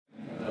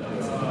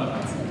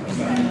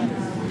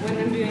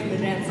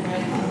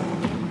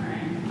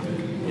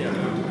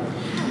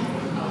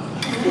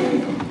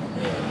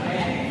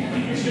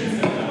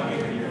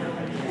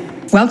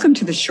Welcome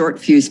to the Short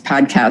Fuse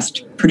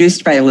podcast,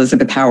 produced by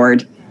Elizabeth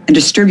Howard and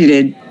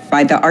distributed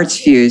by the Arts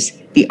Fuse,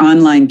 the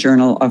online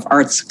journal of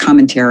arts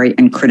commentary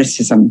and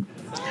criticism.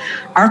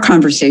 Our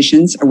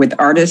conversations are with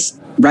artists,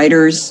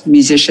 writers,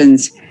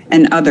 musicians,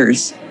 and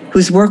others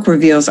whose work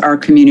reveals our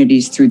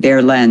communities through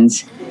their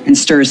lens and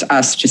stirs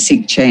us to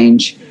seek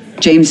change.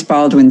 James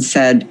Baldwin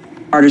said,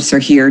 "Artists are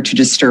here to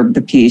disturb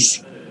the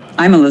peace."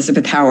 I'm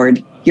Elizabeth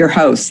Howard, your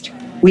host.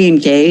 We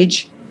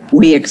engage,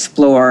 we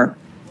explore,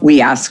 we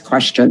ask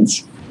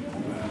questions.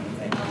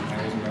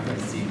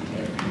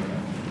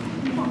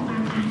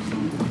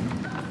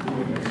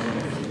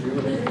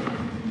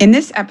 In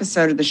this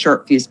episode of the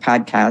Short Fuse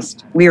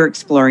podcast, we are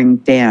exploring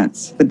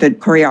dance with the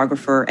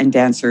choreographer and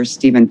dancer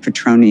Stephen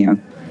Petronio.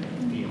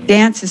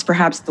 Dance is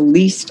perhaps the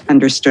least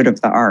understood of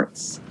the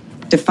arts,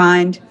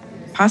 defined,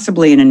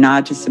 possibly in a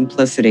nod to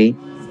simplicity,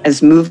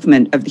 as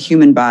movement of the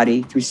human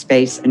body through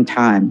space and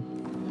time.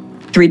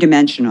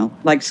 Three-dimensional,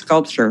 like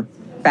sculpture,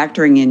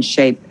 factoring in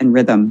shape and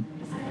rhythm.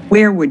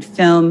 Where would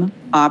film,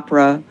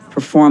 opera,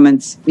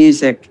 performance,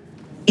 music,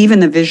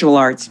 even the visual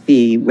arts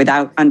be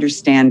without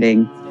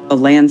understanding the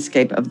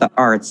landscape of the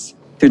arts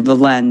through the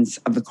lens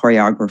of the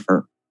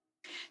choreographer?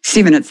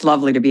 Stephen, it's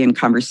lovely to be in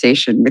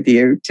conversation with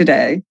you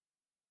today.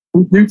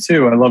 You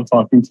too. I love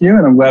talking to you,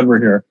 and I'm glad we're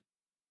here.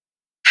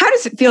 How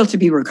does it feel to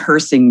be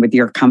rehearsing with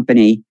your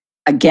company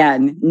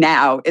again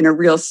now in a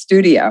real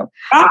studio?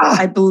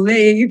 I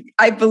believe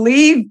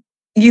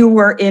you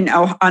were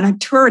on a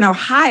tour in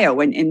Ohio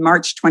in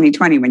March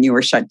 2020 when you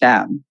were shut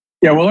down.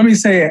 Yeah, well, let me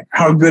say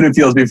how good it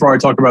feels before I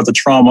talk about the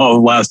trauma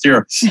of last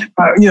year.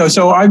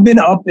 So I've been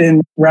up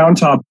in Round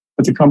Top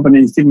with the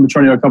company, Stephen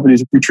Petronio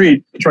Company's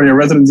retreat, Petronio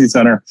Residency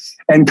Center,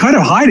 and kind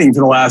of hiding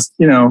for the last,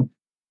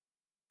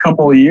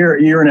 couple of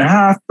year and a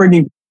half,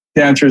 bringing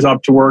dancers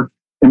up to work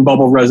in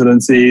bubble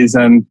residencies.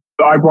 And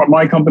I brought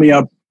my company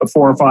up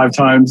 4 or 5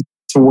 times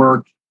to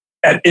work.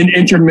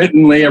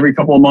 Intermittently, every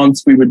couple of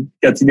months, we would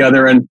get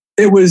together. And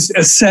it was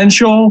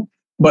essential,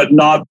 but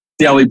not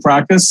daily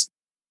practice.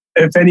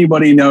 If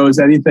anybody knows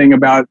anything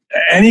about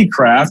any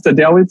craft, a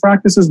daily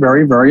practice is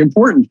very, very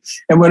important.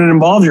 And when it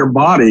involves your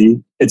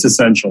body, it's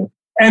essential.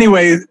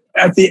 Anyway,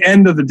 at the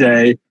end of the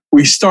day,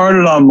 we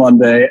started on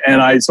Monday,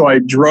 and I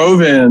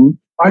drove in.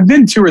 I've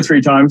been 2 or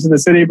 3 times in the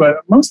city, but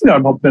mostly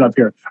I've been up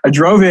here. I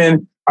drove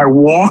in. I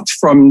walked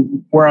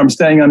from where I'm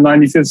staying on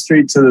 95th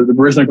Street to the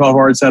Baryshnikov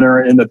Art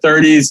Center in the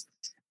 30s.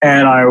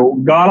 And I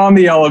got on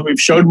the elevator,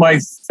 showed my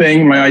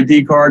thing, my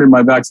ID card and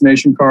my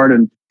vaccination card,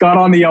 and got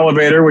on the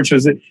elevator, which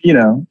was,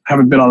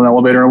 haven't been on an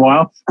elevator in a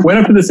while. Went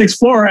up to the 6th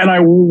floor, and I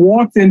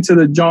walked into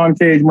the John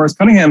Cage, Merce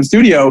Cunningham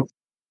studio.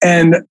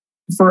 And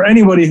for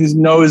anybody who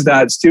knows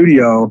that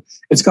studio,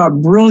 it's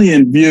got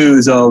brilliant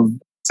views of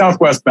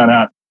Southwest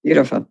Manhattan.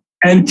 Beautiful.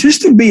 And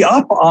just to be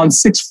up on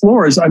 6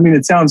 floors,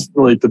 it sounds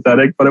really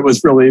pathetic, but it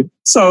was really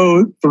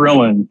so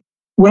thrilling.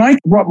 When I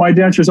brought my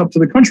dancers up to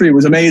the country, it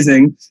was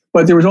amazing,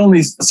 but there was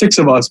only 6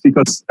 of us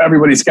because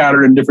everybody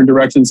scattered in different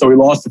directions, so we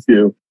lost a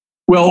few.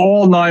 Well,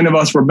 all 9 of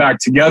us were back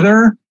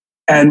together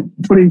and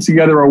putting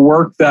together a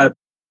work that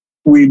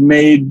we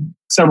made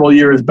several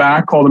years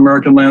back called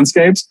American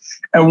Landscapes.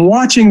 And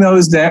watching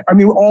those,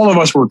 all of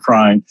us were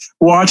crying,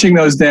 watching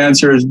those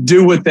dancers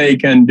do what they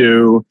can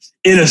do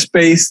in a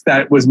space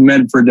that was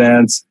meant for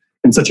dance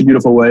in such a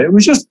beautiful way. It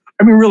was just,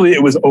 really,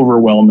 it was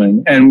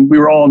overwhelming. And we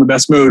were all in the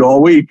best mood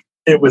all week.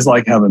 It was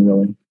like heaven,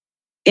 really.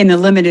 In the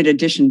limited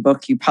edition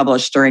book you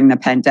published during the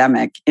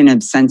pandemic, In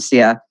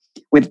Absentia,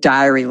 with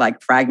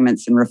diary-like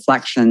fragments and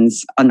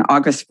reflections, on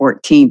August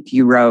 14th,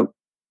 you wrote,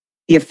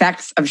 "The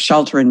effects of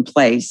shelter in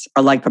place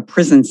are like a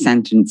prison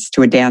sentence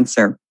to a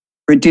dancer.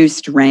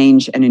 Reduced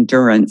range and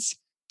endurance,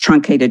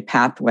 truncated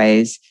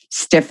pathways,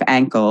 stiff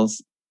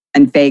ankles,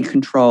 and vague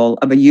control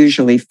of a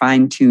usually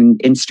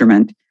fine-tuned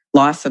instrument,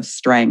 loss of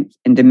strength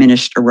and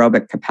diminished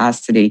aerobic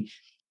capacity.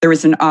 There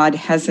is an odd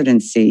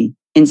hesitancy,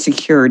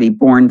 insecurity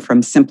born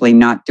from simply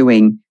not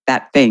doing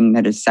that thing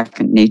that is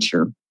second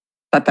nature."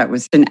 Thought that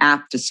was an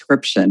apt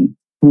description.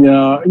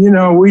 Yeah,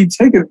 we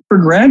take it for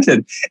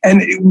granted.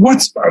 And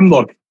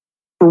look,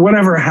 for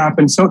whatever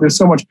happened, there's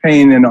so much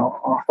pain and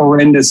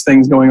horrendous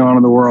things going on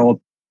in the world.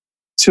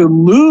 To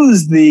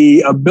lose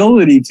the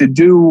ability to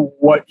do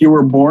what you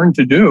were born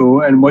to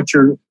do and what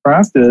your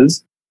craft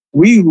is,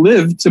 we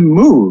live to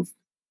move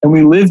and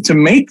we live to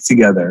make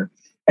together.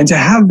 And to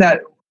have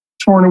that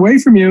torn away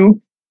from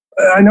you,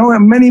 I know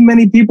many,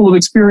 many people have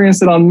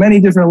experienced it on many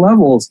different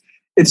levels.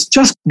 It's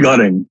just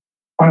gutting.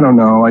 I don't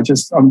know.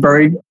 I'm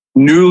very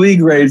newly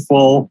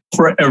grateful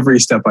for every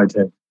step I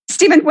take.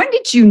 Stephen, when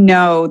did you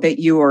know that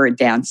you were a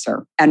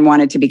dancer and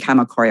wanted to become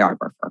a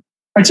choreographer?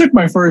 I took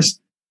my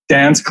first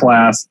dance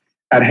class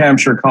at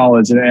Hampshire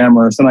College in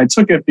Amherst, and I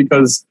took it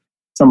because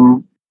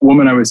some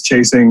woman I was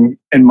chasing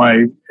in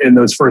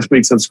those first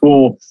weeks of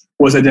school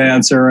was a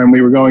dancer, and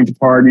we were going to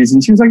parties,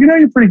 and she was like,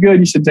 you're pretty good.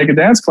 You should take a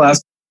dance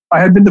class.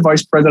 I had been the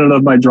vice president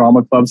of my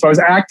drama club, so I was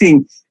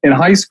acting in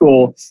high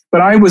school,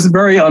 but I was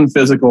very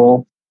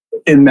unphysical.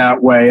 in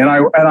that way. And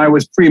I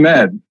was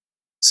pre-med.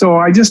 So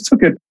I just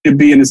took it to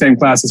be in the same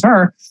class as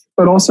her,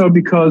 but also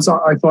because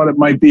I thought it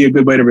might be a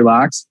good way to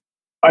relax.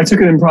 I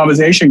took an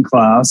improvisation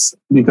class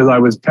because I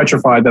was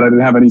petrified that I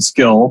didn't have any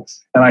skill.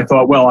 And I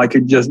thought, well, I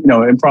could just,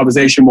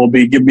 improvisation will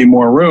give me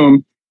more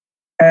room.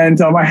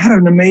 And I had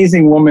an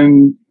amazing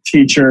woman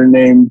teacher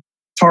named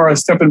Tara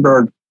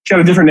Steppenberg. She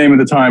had a different name at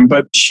the time,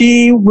 but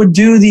she would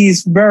do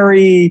these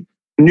very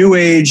new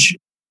age,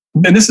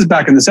 and this is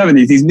back in the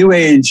 70s, these new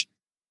age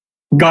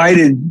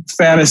guided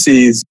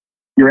fantasies.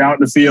 You're out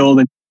in the field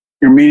and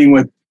you're meeting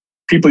with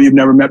people you've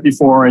never met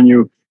before and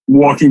you're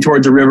walking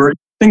towards a river,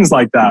 things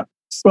like that.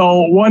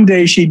 Well, one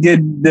day she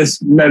did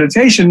this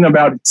meditation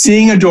about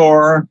seeing a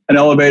door, an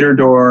elevator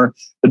door.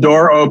 The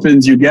door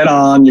opens, you get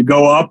on, you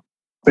go up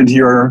into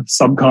your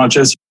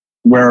subconscious,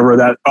 wherever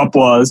that up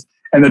was,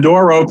 and the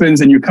door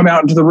opens and you come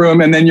out into the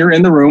room, and then you're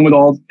in the room with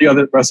all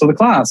the rest of the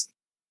class.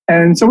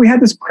 And so we had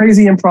this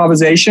crazy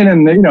improvisation,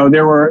 and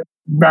there were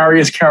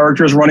various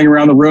characters running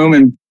around the room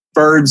and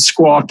birds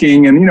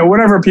squawking and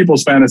whatever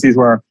people's fantasies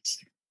were.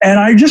 And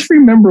I just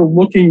remember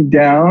looking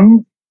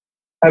down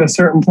at a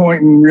certain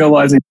point and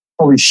realizing,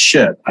 holy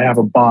shit, I have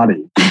a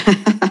body.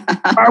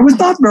 I was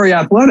not very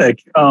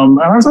athletic. I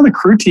was on the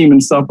crew team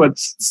and stuff, but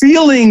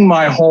feeling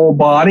my whole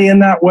body in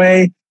that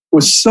way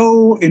was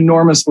so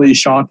enormously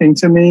shocking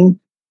to me.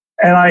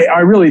 And I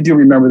really do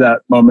remember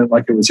that moment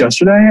like it was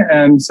yesterday.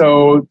 And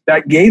so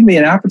that gave me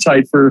an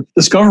appetite for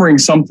discovering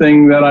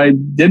something that I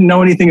didn't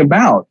know anything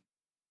about.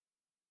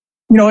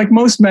 Like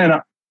most men,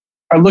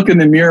 I look in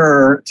the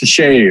mirror to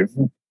shave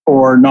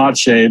or not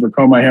shave or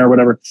comb my hair or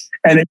whatever.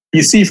 And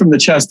you see from the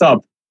chest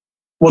up,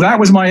 well, that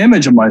was my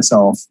image of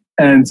myself.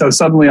 And so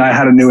suddenly I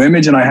had a new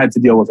image and I had to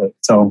deal with it.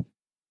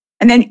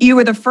 And then you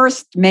were the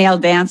first male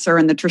dancer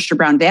in the Trisha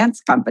Brown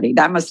Dance Company.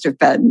 That must have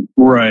been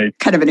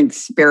kind of an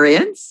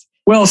experience.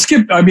 Well, let's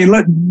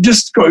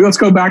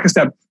go back a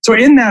step. So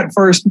in that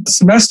first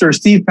semester,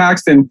 Steve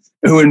Paxton,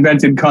 who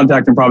invented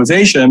contact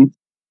improvisation,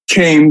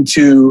 came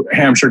to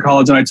Hampshire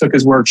College and I took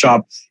his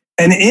workshop.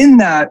 And in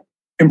that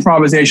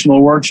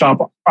improvisational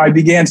workshop, I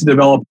began to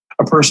develop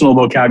a personal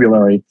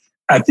vocabulary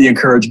at the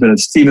encouragement of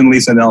Steve and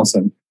Lisa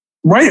Nelson.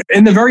 Right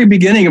in the very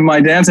beginning of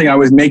my dancing, I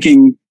was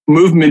making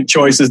movement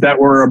choices that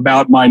were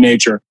about my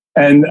nature.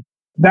 And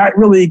that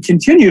really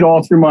continued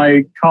all through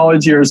my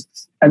college years.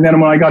 And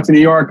then when I got to New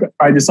York,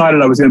 I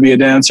decided I was going to be a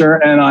dancer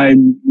and I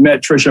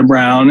met Trisha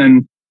Brown.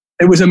 And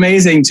it was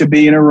amazing to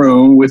be in a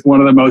room with one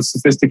of the most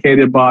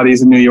sophisticated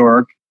bodies in New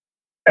York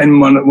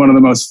and one of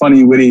the most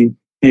funny, witty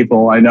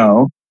people I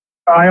know.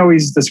 I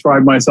always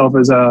describe myself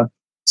as a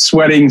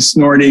sweating,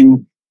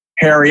 snorting,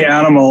 hairy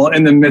animal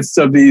in the midst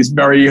of these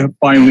very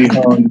finely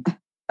honed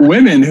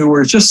women who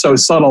were just so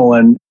subtle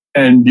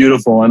and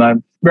beautiful. And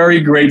I'm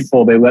very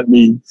grateful they let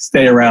me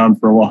stay around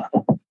for a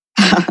while.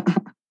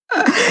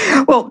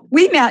 Well,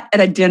 we met at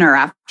a dinner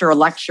after a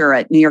lecture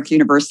at New York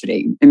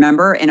University,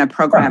 remember, in a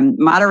program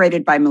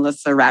moderated by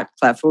Melissa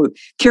Ratcliffe, who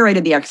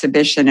curated the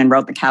exhibition and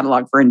wrote the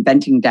catalog for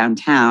Inventing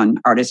Downtown,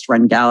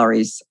 artist-run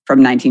galleries from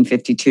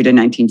 1952 to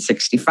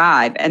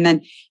 1965. And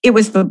then it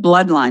was the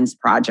Bloodlines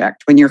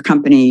project, when your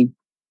company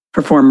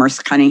performed Merce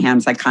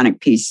Cunningham's iconic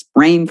piece,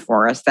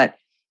 Rainforest, that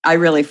I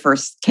really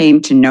first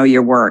came to know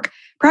your work.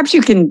 Perhaps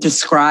you can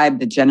describe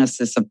the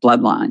genesis of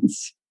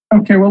Bloodlines.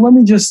 Okay, well, let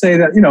me just say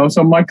that,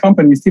 so my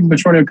company, Stephen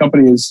Petronio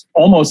Company, is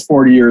almost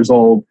 40 years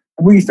old.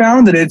 We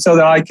founded it so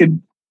that I could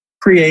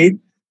create,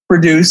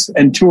 produce,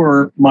 and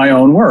tour my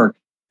own work.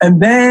 And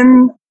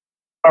then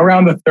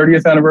around the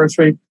 30th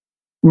anniversary,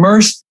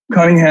 Merce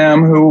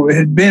Cunningham, who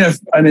had been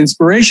an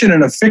inspiration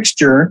and a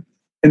fixture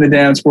in the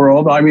dance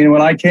world. I mean,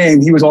 when I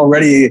came, he was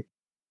already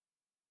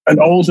an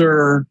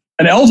elder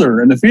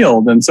in the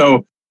field. And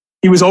so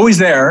he was always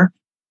there.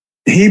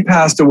 He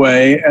passed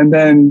away. And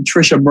then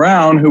Trisha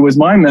Brown, who was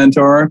my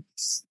mentor,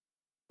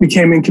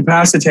 became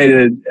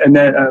incapacitated and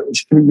then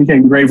she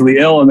became gravely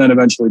ill and then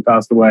eventually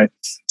passed away.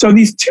 So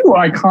these two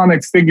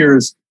iconic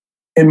figures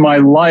in my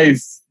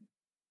life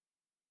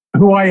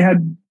who I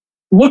had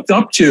looked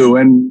up to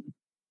and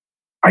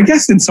I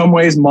guess in some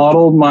ways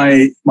modeled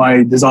my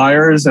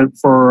desires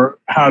for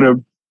how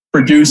to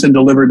produce and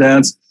deliver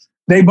dance,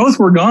 they both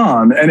were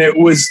gone. And it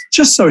was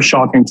just so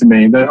shocking to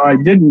me that I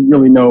didn't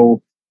really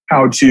know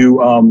how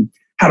to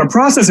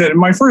process it. And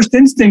my first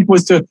instinct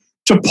was to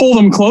pull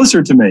them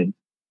closer to me.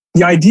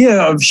 The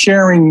idea of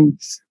sharing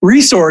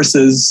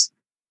resources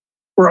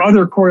where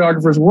other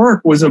choreographers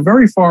work was a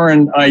very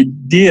foreign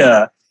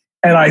idea.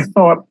 And I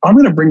thought, I'm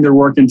going to bring their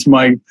work I'm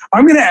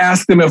going to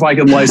ask them if I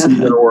can license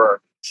their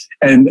work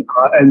and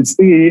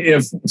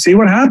see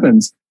what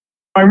happens.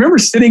 I remember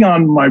sitting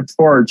on my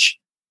porch.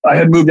 I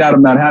had moved out of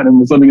Manhattan and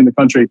was living in the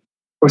country. I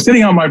was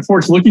sitting on my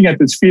porch looking at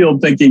this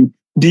field thinking,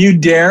 do you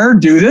dare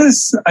do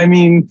this? I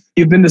mean,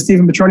 you've been the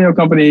Stephen Petronio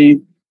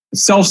Company,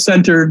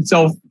 self-centered,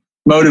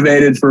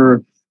 self-motivated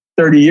for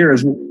 30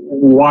 years.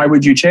 Why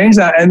would you change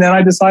that? And then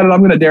I decided I'm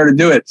going to dare to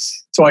do it.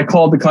 So I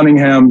called the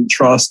Cunningham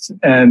Trust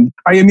and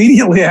I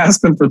immediately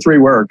asked them for 3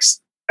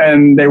 works.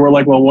 And they were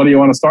like, well, what do you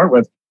want to start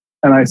with?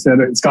 And I said,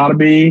 it's got to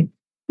be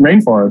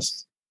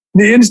Rainforest.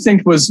 the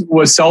instinct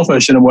was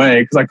selfish in a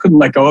way because I couldn't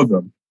let go of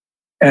them.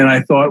 And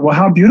I thought, well,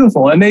 how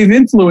beautiful. And they've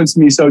influenced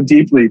me so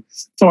deeply.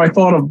 So I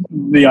thought of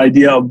the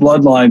idea of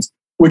Bloodlines,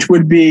 which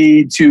would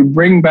be to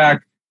bring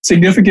back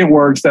significant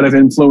works that have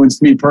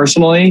influenced me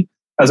personally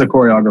as a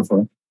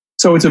choreographer.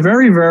 So it's a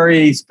very,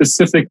 very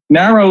specific,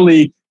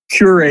 narrowly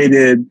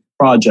curated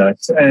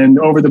project. And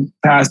over the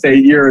past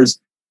 8 years,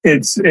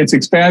 it's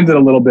expanded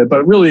a little bit,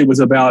 but really it was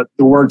about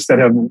the works that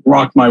have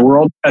rocked my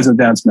world as a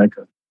dance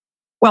maker.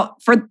 Well,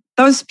 for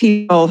those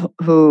people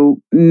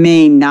who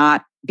may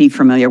not be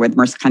familiar with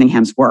Merce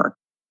Cunningham's work,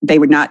 they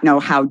would not know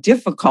how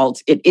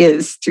difficult it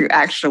is to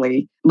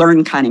actually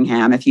learn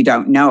Cunningham if you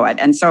don't know it.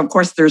 And so, of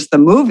course, there's the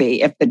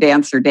movie, If the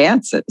Dancer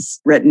Dances,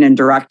 written and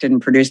directed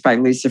and produced by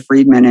Lisa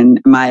Friedman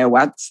and Maya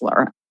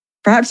Wetzler.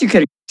 Perhaps you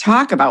could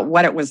talk about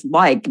what it was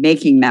like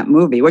making that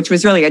movie, which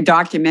was really a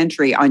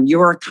documentary on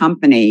your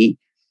company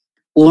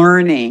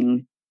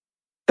learning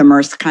the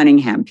Merce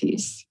Cunningham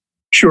piece.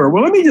 Sure.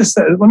 Well, let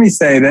me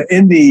say that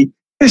in the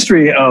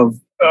history of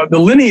the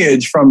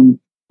lineage from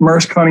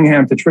Merce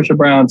Cunningham to Trisha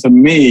Brown to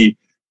me,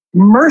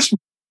 Merce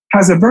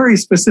has a very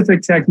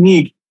specific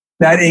technique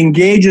that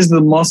engages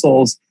the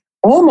muscles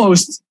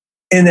almost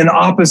in an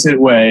opposite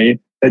way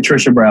that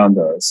Trisha Brown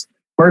does.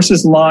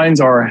 Merce's lines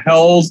are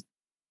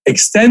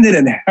extended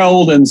and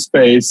held in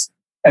space,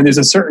 and there's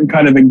a certain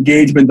kind of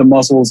engagement the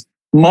muscles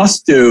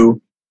must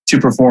do to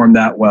perform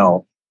that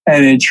well.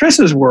 And in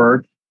Trisha's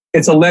work,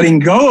 it's a letting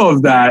go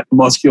of that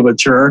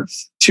musculature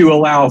to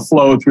allow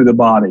flow through the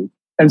body.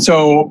 And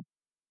so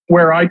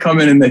where I come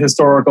in the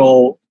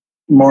historical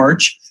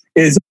march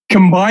is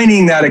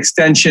combining that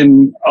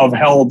extension of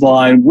held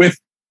line with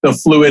the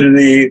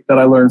fluidity that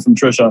I learned from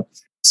Trisha.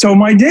 So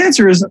my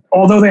dancers,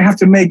 although they have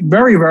to make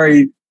very,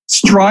 very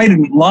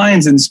strident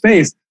lines in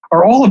space,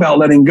 are all about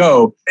letting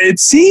go. It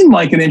seemed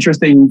like an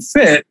interesting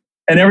fit,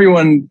 and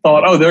everyone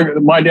thought, oh,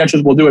 my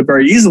dancers will do it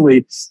very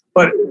easily.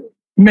 But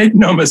make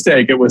no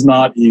mistake, it was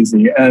not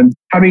easy. And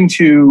having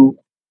to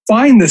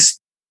find this,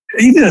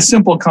 even a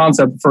simple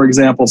concept, for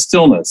example,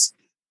 stillness.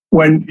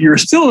 When you're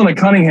still in a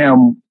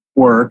Cunningham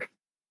work,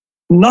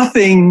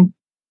 nothing,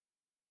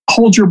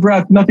 hold your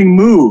breath, nothing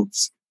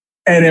moves.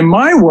 And in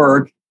my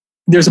work,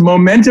 there's a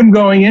momentum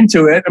going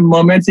into it and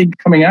momentum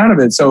coming out of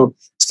it. So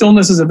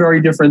stillness is a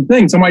very different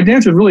thing. So my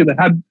dancers really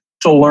had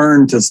to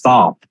learn to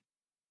stop.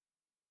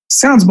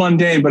 Sounds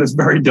mundane, but it's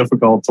very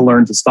difficult to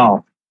learn to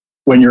stop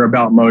when you're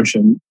about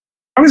motion.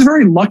 I was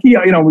very lucky.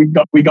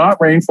 We got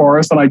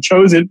Rainforest, and I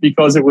chose it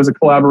because it was a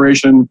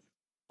collaboration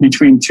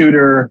between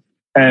Tudor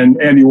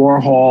and Andy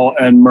Warhol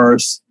and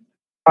Merce.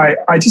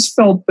 I just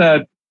felt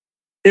that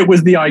it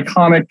was the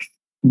iconic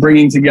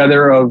bringing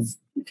together of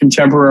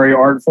contemporary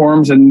art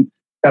forms, and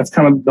that's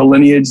kind of the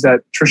lineage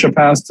that Trisha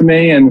passed to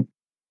me. And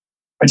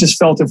I just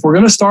felt if we're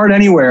going to start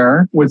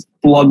anywhere with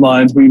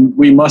Bloodlines,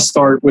 we must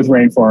start with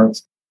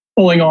Rainforest,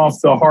 pulling off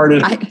the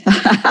hardest.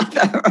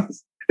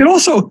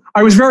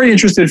 I was very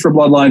interested for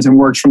Bloodlines and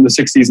works from the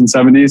 60s and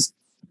 70s.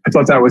 I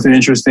thought that was an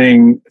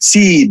interesting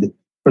seed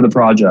for the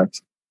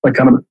project, like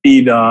kind of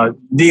the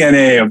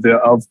DNA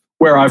of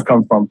where I've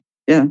come from.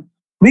 Yeah.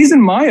 Lisa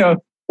and Maya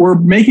were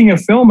making a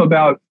film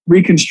about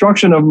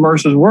reconstruction of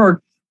Merce's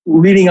work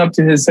leading up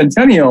to his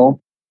centennial.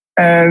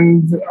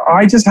 And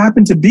I just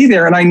happened to be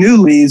there. And I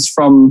knew Lise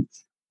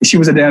she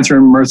was a dancer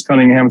in Merce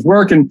Cunningham's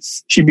work, and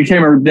she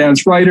became a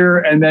dance writer.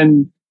 And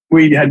then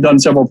we had done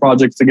several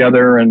projects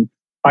together. And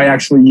I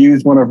actually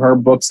used one of her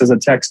books as a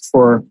text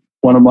for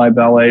one of my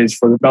ballets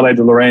for the Ballet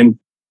de Lorraine.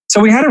 So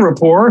we had a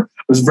rapport.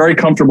 I was very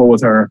comfortable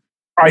with her.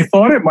 I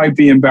thought it might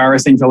be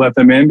embarrassing to let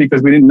them in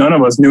because none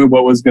of us knew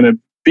what was going to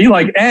be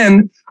like.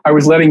 And I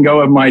was letting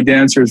go of my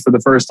dancers for the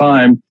first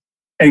time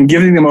and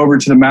giving them over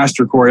to the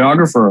master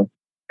choreographer.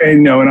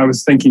 And I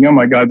was thinking, oh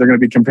my God, they're going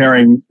to be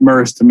comparing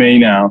Merce to me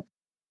now.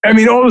 I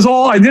mean,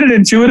 I did it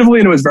intuitively,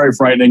 and it was very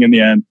frightening in the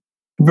end.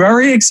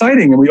 Very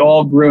exciting. And we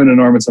all grew an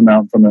enormous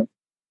amount from it.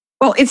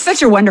 Well, it's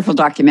such a wonderful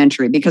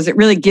documentary because it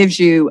really gives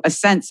you a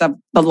sense of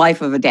the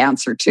life of a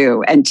dancer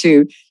too, and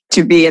to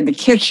be in the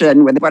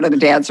kitchen with one of the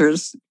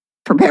dancers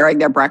preparing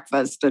their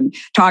breakfast and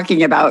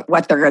talking about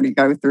what they're going to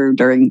go through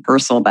during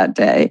rehearsal that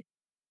day.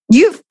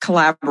 You've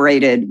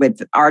collaborated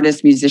with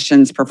artists,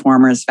 musicians,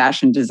 performers,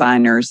 fashion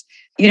designers.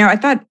 I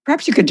thought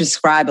perhaps you could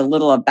describe a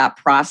little of that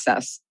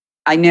process.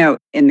 I know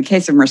in the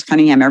case of Merce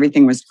Cunningham,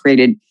 everything was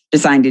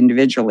designed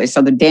individually.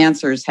 So the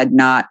dancers had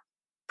not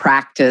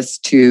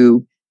practiced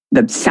to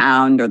the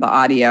sound or the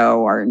audio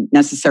or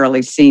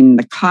necessarily seen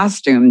the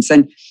costumes.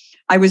 And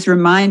I was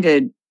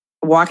reminded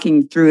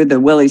walking through the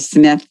Willie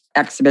Smith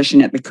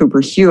exhibition at the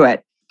Cooper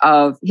Hewitt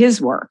of his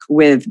work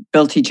with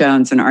Bill T.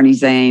 Jones and Arnie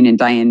Zane and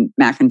Diane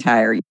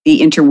McIntyre,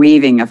 the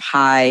interweaving of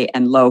high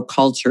and low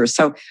culture.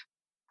 So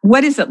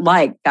what is it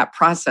like, that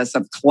process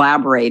of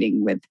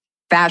collaborating with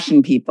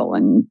fashion people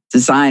and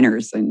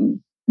designers and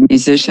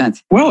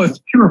musicians? Well,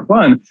 it's pure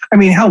fun. I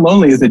mean, how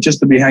lonely is it just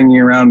to be hanging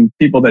around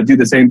people that do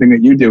the same thing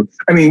that you do?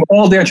 I mean,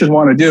 all dancers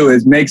want to do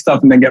is make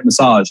stuff and then get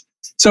massaged.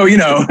 So,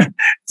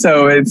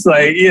 so it's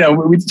like,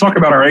 we talk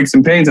about our aches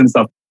and pains and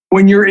stuff.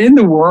 When you're in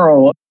the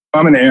whirl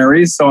I'm an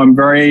Aries, so I'm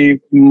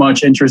very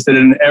much interested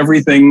in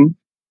everything,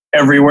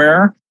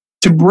 everywhere.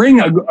 To bring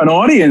an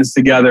audience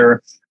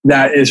together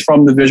that is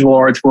from the visual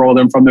arts world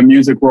and from the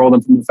music world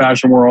and from the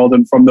fashion world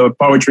and from the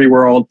poetry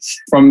world,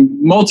 from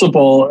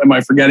multiple, am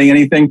I forgetting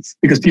anything?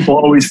 Because people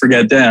always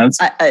forget dance.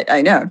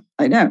 I know.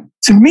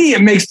 To me,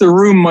 it makes the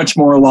room much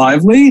more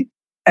lively.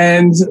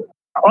 And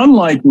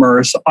unlike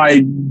Merce, I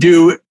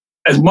do,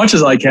 as much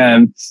as I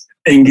can,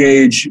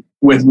 engage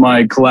with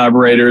my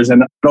collaborators.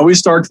 And it always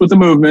starts with the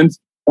movement,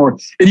 or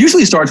it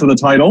usually starts with a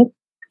title.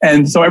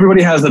 And so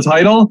everybody has the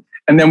title,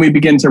 and then we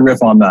begin to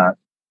riff on that.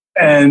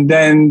 And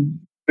then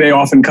they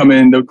often come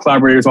in, the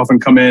collaborators often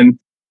come in.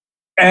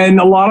 And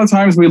a lot of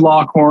times we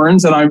lock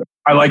horns, and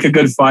I like a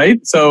good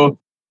fight. So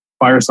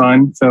fire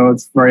sign. So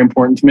it's very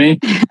important to me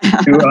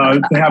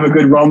to have a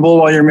good rumble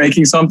while you're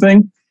making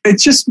something. It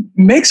just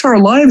makes our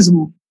lives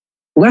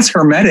less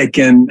hermetic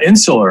and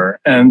insular.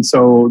 And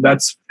so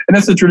that's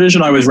the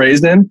tradition I was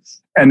raised in.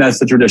 And that's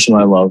the tradition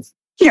I love.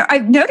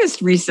 I've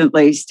noticed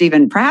recently,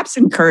 Stephen, perhaps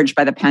encouraged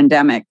by the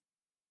pandemic,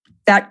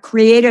 that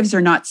creatives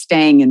are not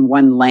staying in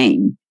one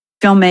lane.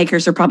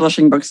 Filmmakers are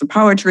publishing books of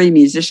poetry,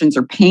 musicians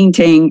are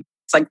painting.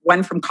 It's like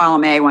one from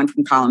column A, one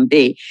from column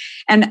B.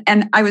 And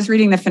I was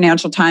reading the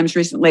Financial Times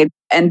recently,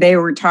 and they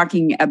were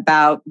talking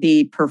about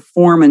the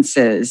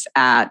performances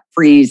at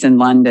Frieze in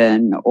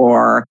London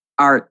or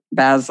Art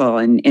Basel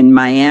in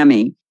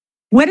Miami.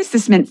 What has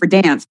this meant for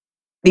dance?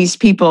 These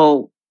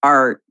people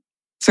are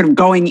sort of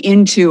going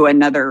into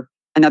another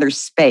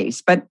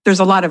space, but there's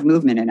a lot of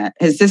movement in it.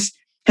 Has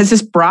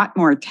this brought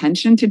more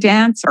attention to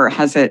dance, or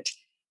has it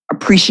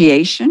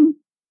appreciation?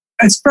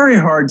 It's very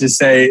hard to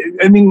say.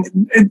 I mean,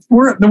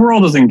 the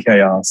world is in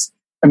chaos.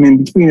 I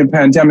mean, between a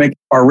pandemic,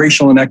 our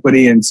racial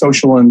inequity and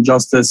social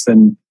injustice,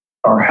 and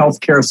our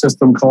healthcare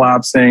system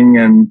collapsing,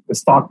 and the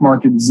stock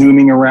market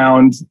zooming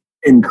around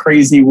in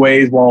crazy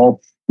ways while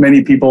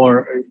many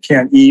people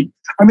can't eat.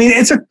 I mean,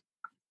 it's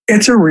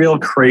a real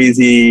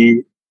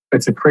crazy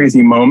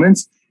moment.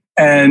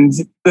 And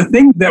the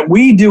thing that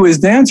we do as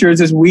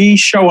dancers is we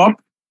show up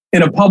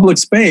in a public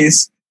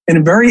space in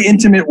a very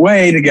intimate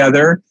way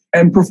together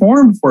and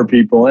perform for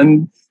people.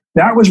 And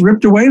that was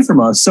ripped away from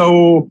us.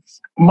 So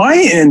my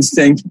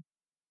instinct,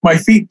 my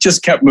feet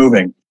just kept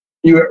moving.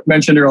 You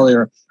mentioned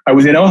earlier, I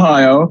was in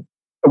Ohio.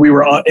 We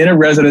were in a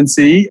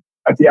residency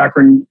at the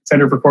Akron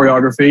Center for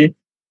Choreography.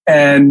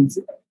 And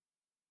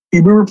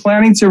we were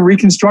planning to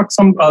reconstruct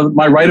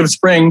my Rite of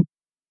Spring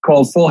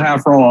called Full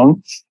Half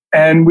Wrong.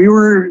 And we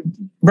were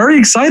very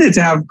excited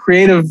to have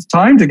creative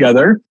time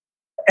together.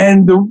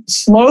 And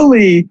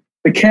slowly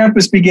the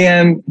campus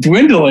began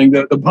dwindling.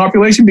 The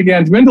population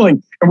began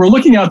dwindling. And we're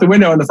looking out the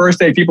window, and the first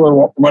day people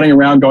are running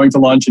around, going to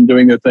lunch and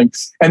doing their thing.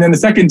 And then the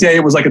second day,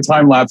 it was like a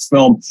time-lapse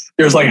film.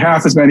 There's like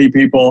half as many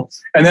people.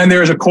 And then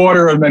there's a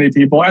quarter of many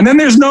people. And then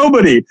there's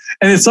nobody.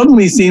 And it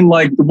suddenly seemed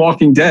like The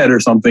Walking Dead or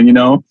something,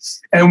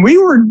 And we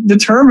were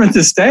determined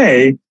to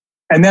stay.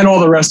 And then all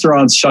the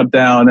restaurants shut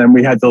down, and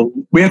we had to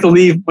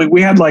leave.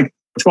 We had like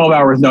 12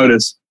 hours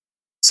notice.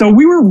 So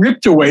we were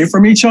ripped away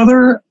from each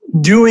other,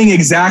 doing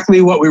exactly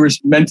what we were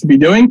meant to be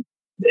doing.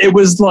 It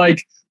was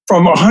like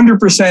from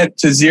 100%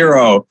 to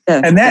zero.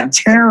 And that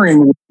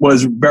tearing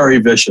was very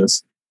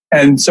vicious.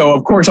 And so,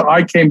 of course,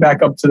 I came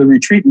back up to the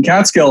retreat in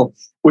Catskill,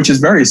 which is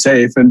very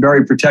safe and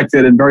very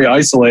protected and very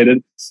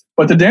isolated.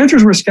 But the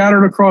dancers were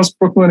scattered across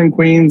Brooklyn and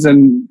Queens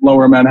and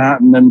Lower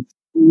Manhattan. And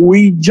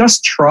we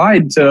just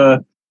tried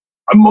to...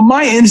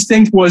 My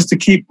instinct was to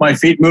keep my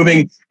feet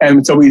moving.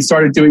 And so we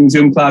started doing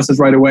Zoom classes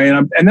right away.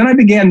 And then I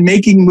began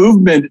making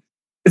movement.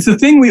 It's the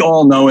thing we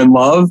all know and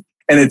love,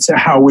 and it's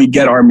how we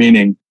get our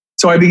meaning.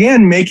 So I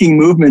began making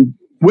movement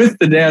with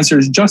the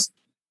dancers just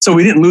so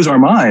we didn't lose our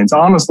minds,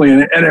 honestly.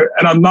 And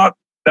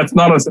that's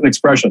not an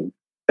expression.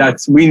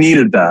 We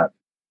needed that.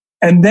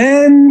 And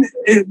then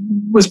it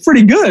was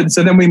pretty good.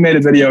 So then we made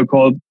a video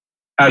called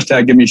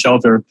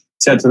 #GiveMeShelter,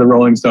 set to the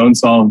Rolling Stones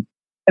song.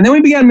 And then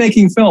we began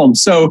making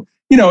films. So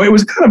it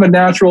was kind of a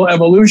natural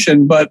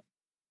evolution, but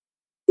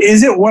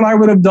is it what I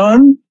would have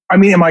done? I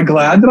mean, am I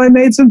glad that I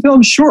made some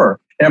films? Sure.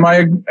 Am I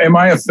a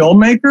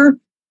filmmaker?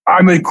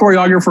 I'm a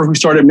choreographer who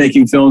started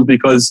making films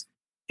because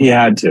he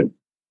had to.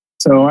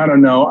 So I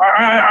don't know.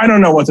 I don't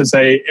know what to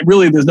say.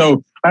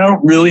 I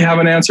don't really have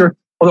an answer,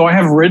 although I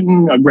have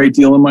written a great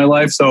deal in my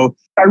life. So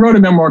I wrote a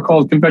memoir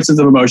called Confessions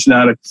of a Motion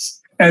Addict.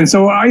 And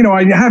so I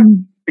have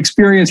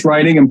experience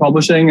writing and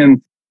publishing,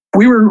 and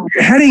we were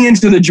heading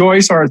into the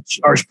Joyce,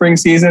 our spring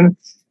season.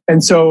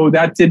 And so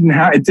that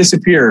it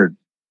disappeared.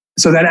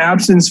 So that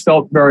absence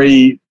felt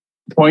very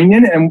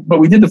poignant. But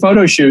we did the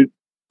photo shoot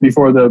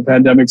before the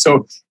pandemic.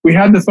 So we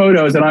had the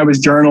photos, and I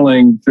was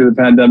journaling through the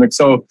pandemic.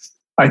 So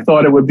I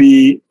thought it would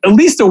be at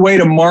least a way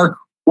to mark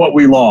what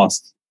we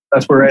lost.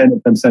 That's where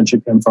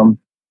Absentia came from.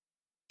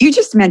 You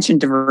just mentioned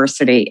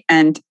diversity,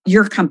 and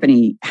your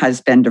company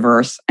has been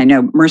diverse. I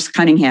know Merce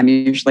Cunningham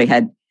usually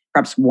had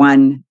perhaps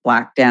one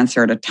Black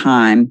dancer at a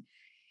time.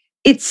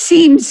 It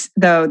seems,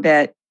 though,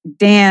 that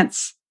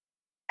dance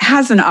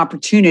has an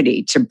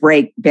opportunity to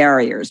break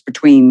barriers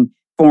between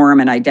form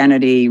and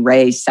identity,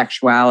 race,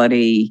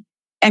 sexuality,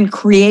 and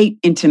create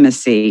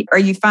intimacy. Are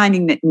you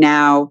finding that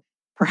now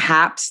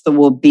perhaps there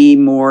will be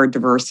more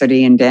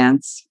diversity in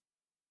dance?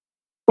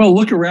 Well,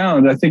 look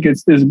around. I think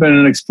there's been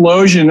an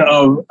explosion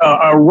of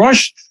a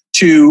rush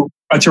to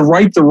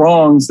right the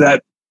wrongs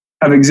that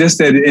have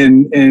existed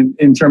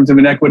in terms of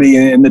inequity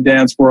in the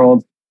dance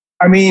world.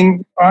 I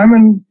mean, I'm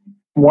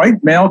a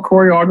white male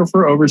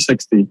choreographer over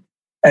 60.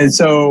 And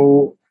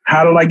so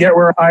how did I get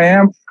where I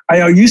am?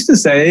 I used to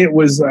say it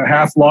was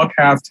half luck,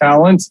 half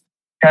talent,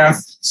 half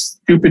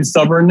stupid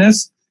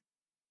stubbornness,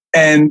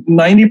 and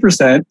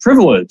 90%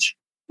 privilege.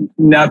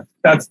 Now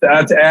that's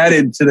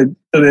added to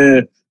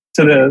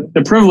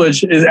the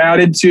privilege is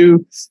added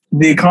to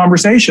the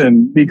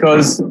conversation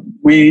because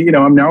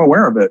I'm now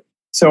aware of it.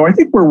 So I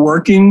think we're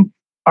working.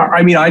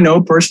 I mean, I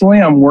know personally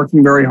I'm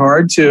working very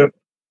hard to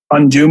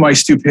undo my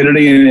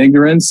stupidity and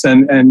ignorance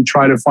and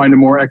try to find a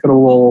more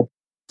equitable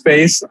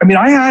space. I mean,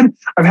 I've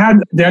had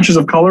dancers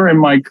of color in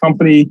my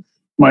company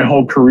my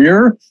whole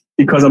career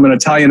because I'm an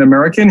Italian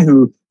American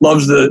who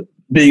loves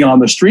being on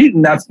the street,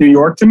 and that's New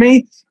York to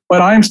me.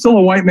 But I'm still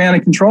a white man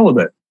in control of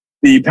it.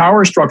 The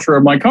power structure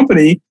of my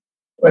company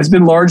has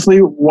been largely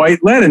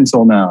white-led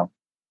until now.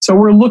 So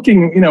we're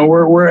looking,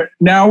 we're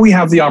now we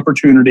have the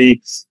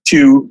opportunity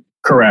to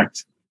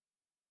correct.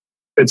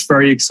 It's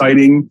very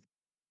exciting.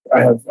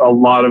 I have a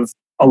lot of.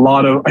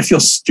 I feel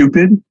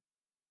stupid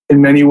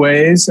in many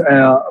ways,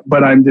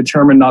 but I'm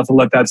determined not to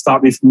let that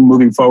stop me from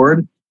moving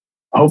forward.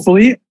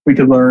 Hopefully, we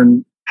could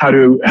learn how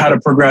to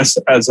progress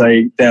as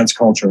a dance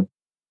culture.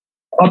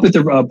 Up at the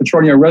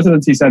Petronio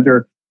Residency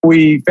Center,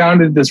 we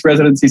founded this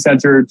residency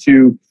center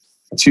to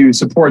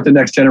support the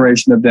next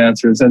generation of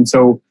dancers. And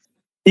so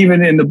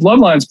even in the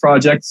Bloodlines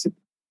project,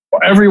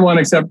 everyone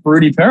except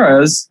Rudy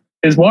Perez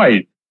is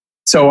white.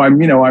 So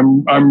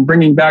I'm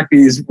bringing back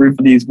these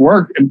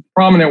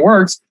prominent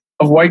works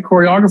of white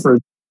choreographers.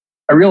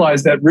 I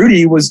realized that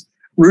Rudy was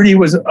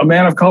a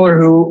man of color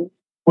who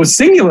was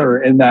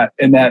singular in that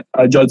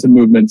Judson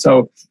movement.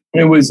 So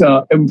it was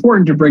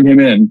important to bring him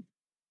in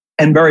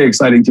and very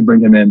exciting to bring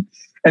him in.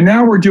 And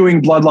now we're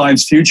doing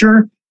Bloodlines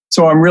Future.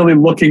 So I'm really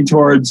looking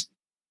towards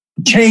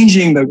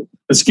changing the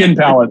skin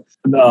palette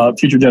of the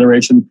future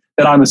generation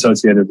that I'm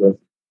associated with.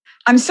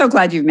 I'm so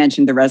glad you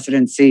mentioned the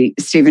residency,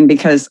 Stephen,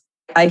 because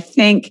I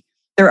think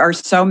there are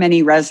so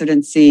many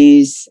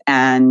residencies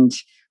and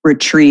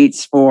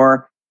retreats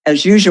for,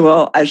 as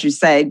usual, as you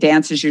say,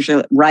 dance is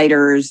usually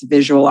writers,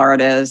 visual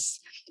artists,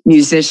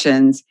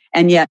 musicians,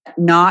 and yet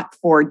not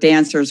for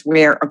dancers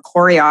where a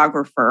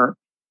choreographer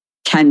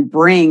can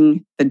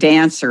bring the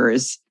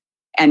dancers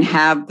and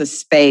have the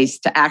space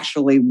to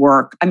actually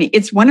work. I mean,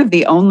 it's one of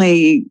the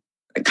only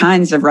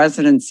kinds of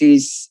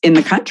residencies in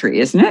the country,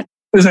 isn't it?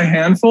 There's a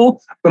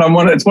handful, but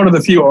it's one of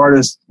the few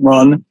artists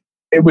run.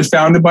 It was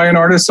founded by an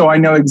artist, so I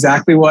know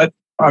exactly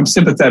I'm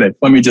sympathetic.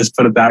 Let me just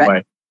put it that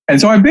way. And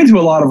so I've been to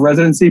a lot of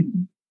residency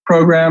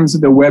programs,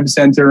 the Webb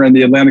Center and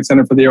the Atlantic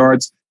Center for the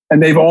Arts,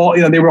 and they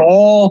were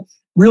all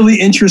really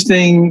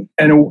interesting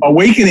and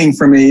awakening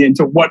for me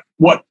into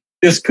what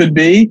this could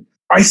be.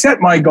 I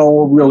set my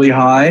goal really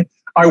high.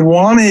 I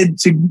wanted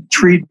to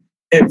treat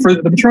it for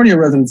the Petronio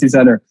Residency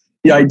Center.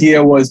 The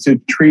idea was to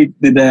treat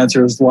the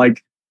dancers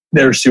like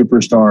they're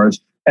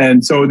superstars.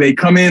 And so they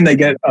come in, they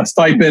get a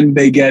stipend,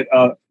 they get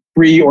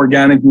 3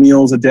 organic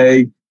meals a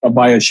day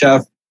by a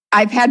chef.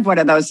 I've had one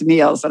of those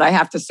meals, and I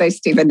have to say,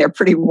 Stephen, they're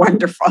pretty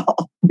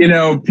wonderful.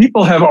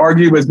 People have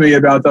argued with me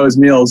about those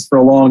meals for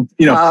a long,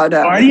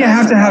 why do you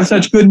have to have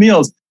such good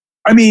meals?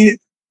 I mean,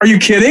 are you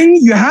kidding?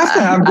 You have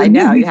to have good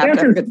meals. I know, you have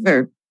to have good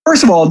food.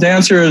 First of all,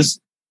 dancers,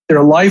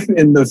 their life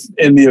in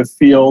the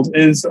field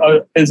is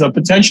a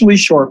potentially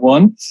short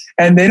one,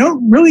 and they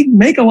don't really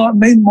make a lot.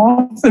 They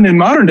often in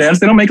modern dance,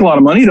 they don't make a lot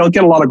of money. They don't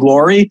get a lot of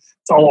glory.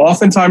 So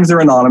oftentimes they're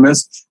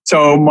anonymous.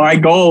 So my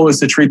goal is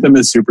to treat them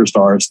as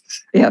superstars.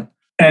 Yeah,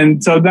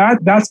 and so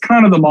that's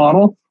kind of the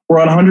model.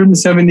 We're on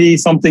 170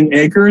 something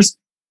acres.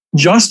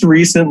 Just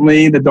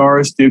recently, the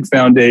Doris Duke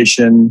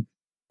Foundation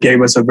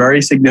gave us a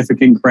very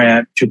significant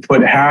grant to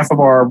put half of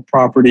our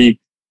property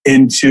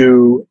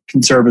into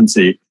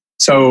conservancy.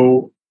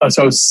 So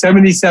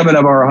 77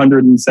 of our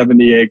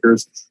 170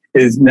 acres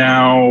is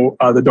now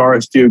the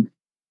Doris Duke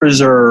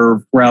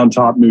Preserve, Round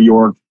Top, New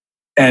York.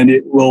 And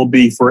it will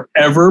be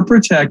forever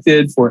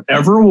protected,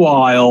 forever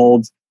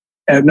wild,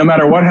 and no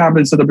matter what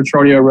happens to the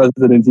Petronio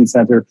Residency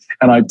Center.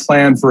 And I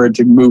plan for it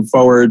to move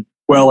forward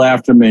well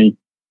after me.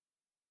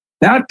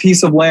 That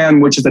piece of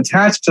land, which is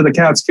attached to the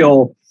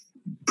Catskill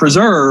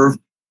Preserve,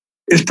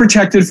 is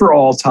protected for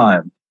all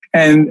time.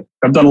 And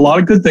I've done a lot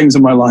of good things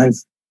in my life.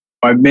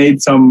 I've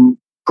made some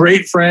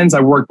great friends.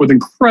 I've worked with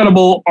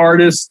incredible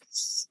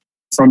artists,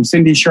 from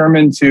Cindy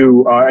Sherman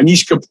to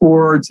Anish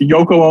Kapoor to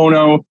Yoko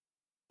Ono.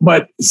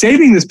 But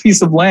saving this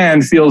piece of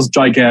land feels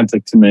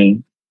gigantic to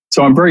me.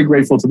 So I'm very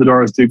grateful to the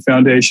Doris Duke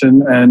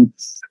Foundation. And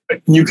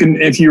you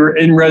can, if you're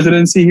in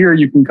residency here,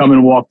 you can come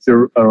and walk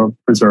through a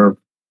preserve.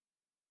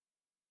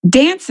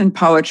 Dance and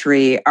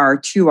poetry are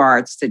two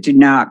arts that do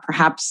not,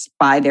 perhaps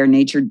by their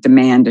nature,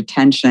 demand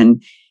attention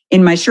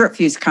In my short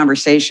fuse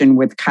conversation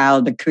with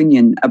Kyle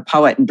DeCunyon, a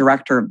poet and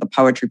director of the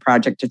Poetry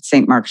Project at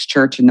St. Mark's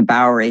Church in the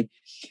Bowery,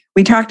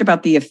 we talked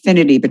about the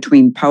affinity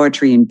between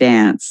poetry and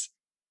dance.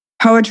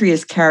 Poetry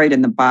is carried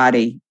in the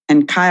body,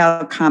 and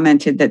Kyle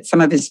commented that some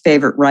of his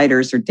favorite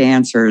writers are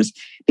dancers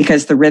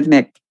because the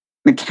rhythmic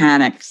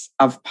mechanics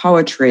of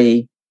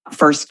poetry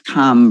first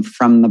come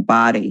from the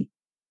body.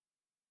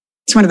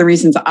 It's one of the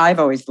reasons I've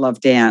always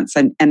loved dance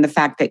and the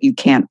fact that you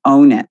can't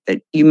own it,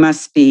 that you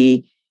must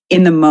be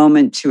in the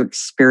moment to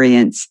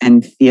experience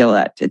and feel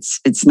it.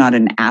 It's not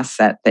an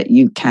asset that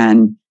you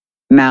can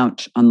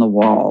mount on the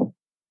wall.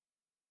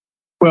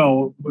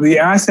 Well, the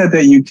asset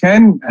that you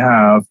can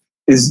have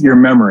is your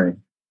memory.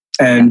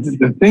 And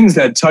the things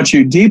that touch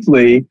you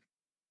deeply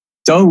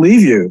don't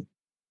leave you.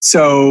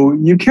 So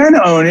you can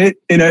own it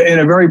in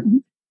a very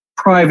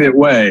private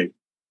way,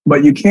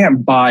 but you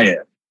can't buy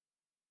it.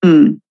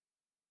 Mm.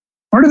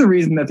 Part of the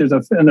reason that there's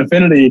an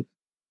affinity,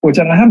 which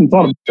I haven't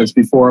thought of this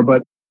before,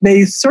 but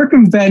they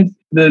circumvent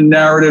the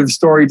narrative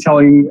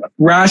storytelling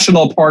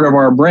rational part of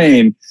our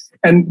brain.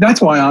 And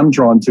that's why I'm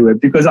drawn to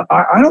it, because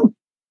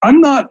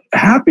I'm not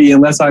happy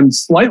unless I'm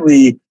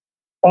slightly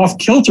off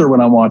kilter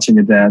when I'm watching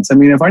a dance. I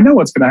mean, if I know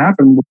what's going to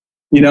happen,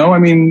 I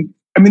mean,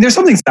 there's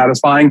something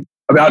satisfying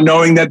about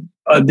knowing that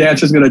a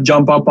dancer is going to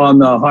jump up on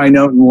the high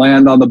note and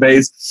land on the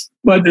bass.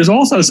 But there's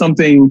also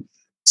something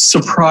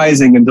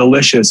surprising and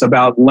delicious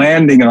about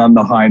landing on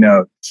the high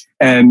note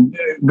and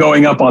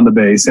going up on the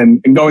bass and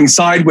going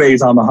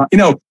sideways on the high.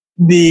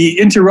 The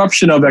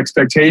interruption of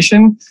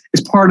expectation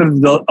is part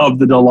of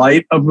the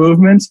delight of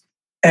movement.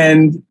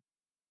 And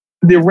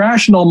the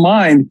rational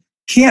mind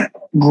can't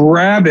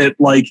grab it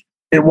like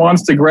it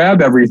wants to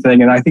grab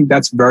everything. And I think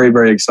that's very,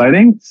 very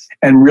exciting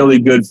and really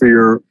good for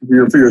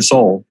your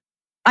soul.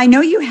 I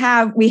know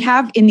we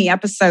have in the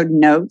episode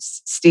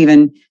notes,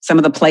 Stephen, some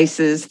of the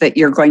places that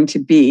you're going to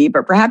be,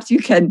 but perhaps you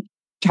can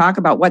talk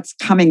about what's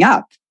coming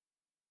up.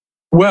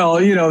 Well,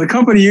 the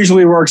company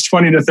usually works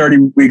 20 to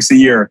 30 weeks a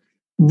year.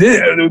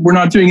 We're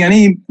not doing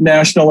any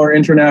national or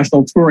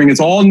international touring.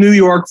 It's all New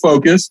York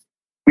focused.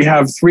 We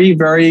have 3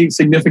 very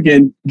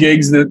significant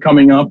gigs that are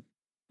coming up,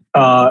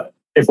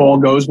 if all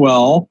goes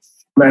well.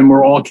 And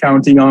we're all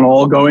counting on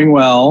all going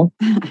well.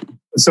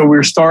 So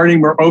we're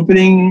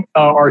opening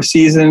our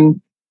season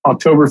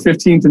October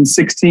 15th and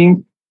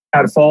 16th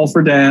at Fall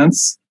for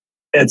Dance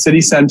at City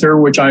Center,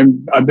 which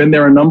I've been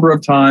there a number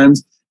of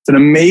times. It's an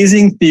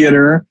amazing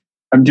theater.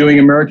 I'm doing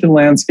American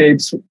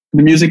Landscapes.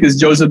 The music is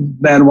Joseph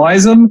Van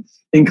Weisem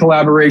in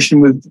collaboration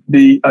with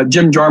the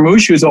Jim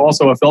Jarmusch, who's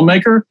also a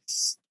filmmaker.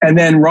 And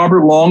then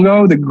Robert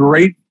Longo, the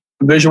great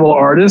visual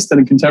artist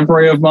and a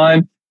contemporary of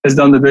mine, has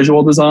done the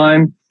visual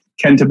design.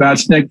 Ken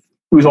Tabachnik,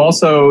 who's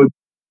also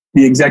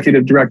the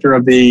executive director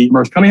of the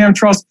Merce Cunningham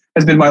Trust,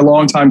 has been my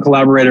longtime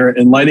collaborator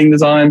in lighting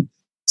design.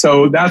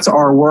 So that's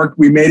our work.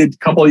 We made it a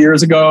couple of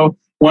years ago,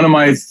 one of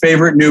my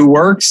favorite new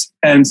works.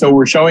 And so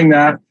we're showing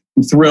that.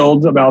 I'm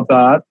thrilled about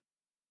that.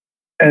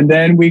 And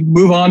then we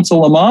move on to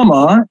La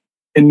Mama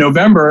in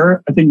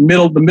November, I think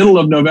the middle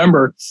of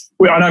November.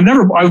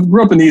 I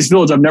grew up in the East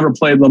Village. I've never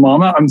played La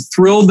Mama. I'm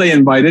thrilled they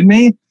invited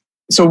me.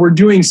 So we're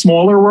doing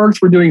smaller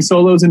works. We're doing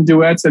solos and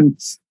duets, and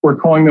we're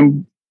calling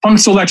them punk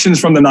selections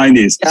from the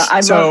 90s.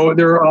 Yeah,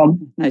 they're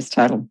nice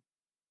title.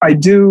 I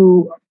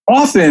do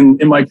often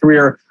in my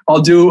career,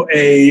 I'll do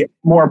a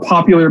more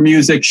popular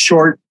music,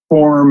 short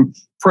form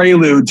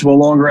prelude to a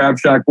longer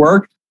abstract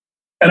work.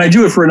 And I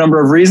do it for a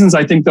number of reasons.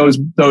 I think those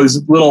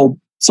little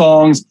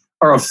songs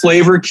are a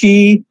flavor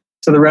key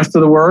to the rest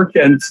of the work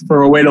and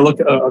for a way to look,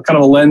 kind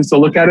of a lens to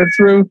look at it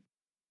through.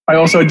 I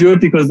also do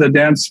it because the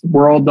dance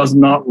world does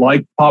not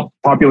like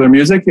popular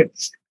music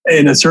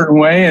in a certain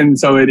way. And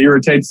so it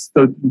irritates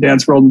the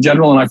dance world in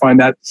general. And I find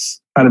that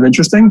kind of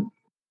interesting.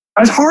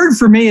 As hard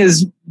for me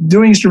as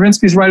doing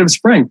Stravinsky's Rite of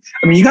Spring.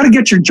 I mean, you got to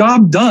get your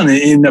job done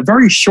in a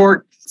very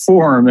short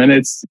form, and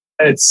it's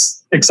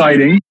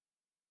exciting.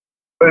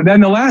 But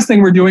then the last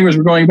thing we're doing is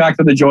we're going back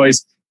to the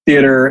Joyce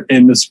Theater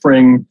in the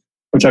spring,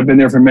 which I've been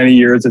there for many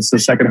years. It's the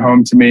second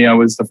home to me. I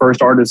was the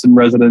first artist in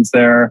residence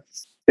there.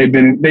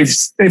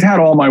 They've had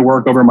all my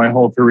work over my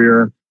whole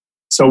career.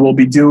 So we'll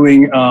be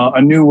doing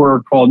a new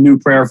work called New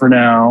Prayer for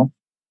Now.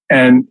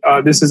 And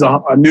this is a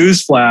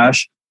news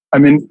flash.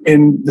 I'm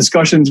in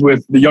discussions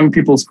with the Young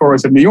People's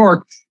Chorus of New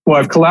York, who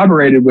I've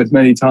collaborated with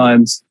many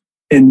times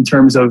in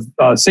terms of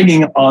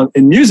singing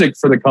in music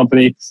for the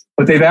company.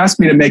 But they've asked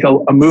me to make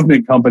a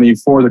movement company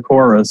for the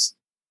chorus.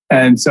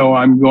 And so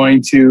I'm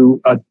going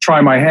to try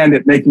my hand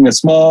at making a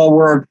small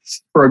work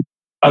for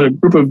a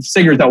group of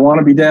singers that want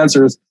to be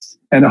dancers.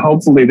 And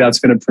hopefully that's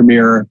going to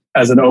premiere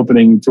as an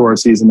opening to our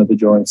season at the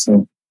Joyce.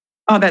 So.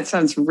 Oh, that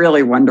sounds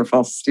really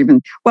wonderful,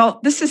 Stephen. Well,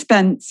 this has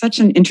been such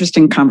an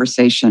interesting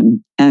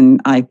conversation,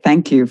 and I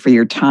thank you for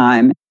your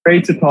time.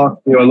 Great to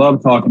talk to you. I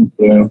love talking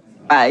to you.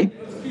 Bye.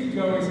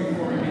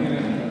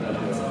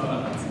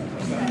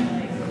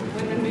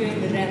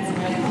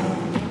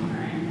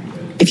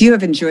 If you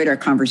have enjoyed our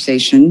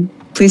conversation,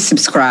 please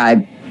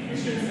subscribe.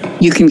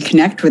 You can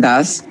connect with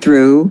us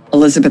through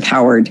Elizabeth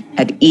Howard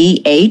at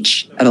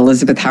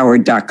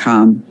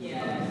EH@elizabethhoward.com.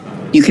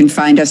 You can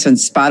find us on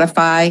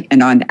Spotify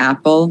and on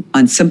Apple,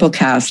 on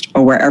Simplecast,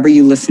 or wherever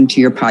you listen to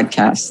your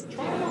podcasts.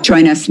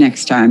 Join us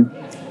next time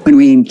when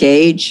we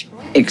engage,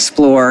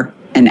 explore,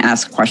 and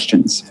ask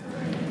questions.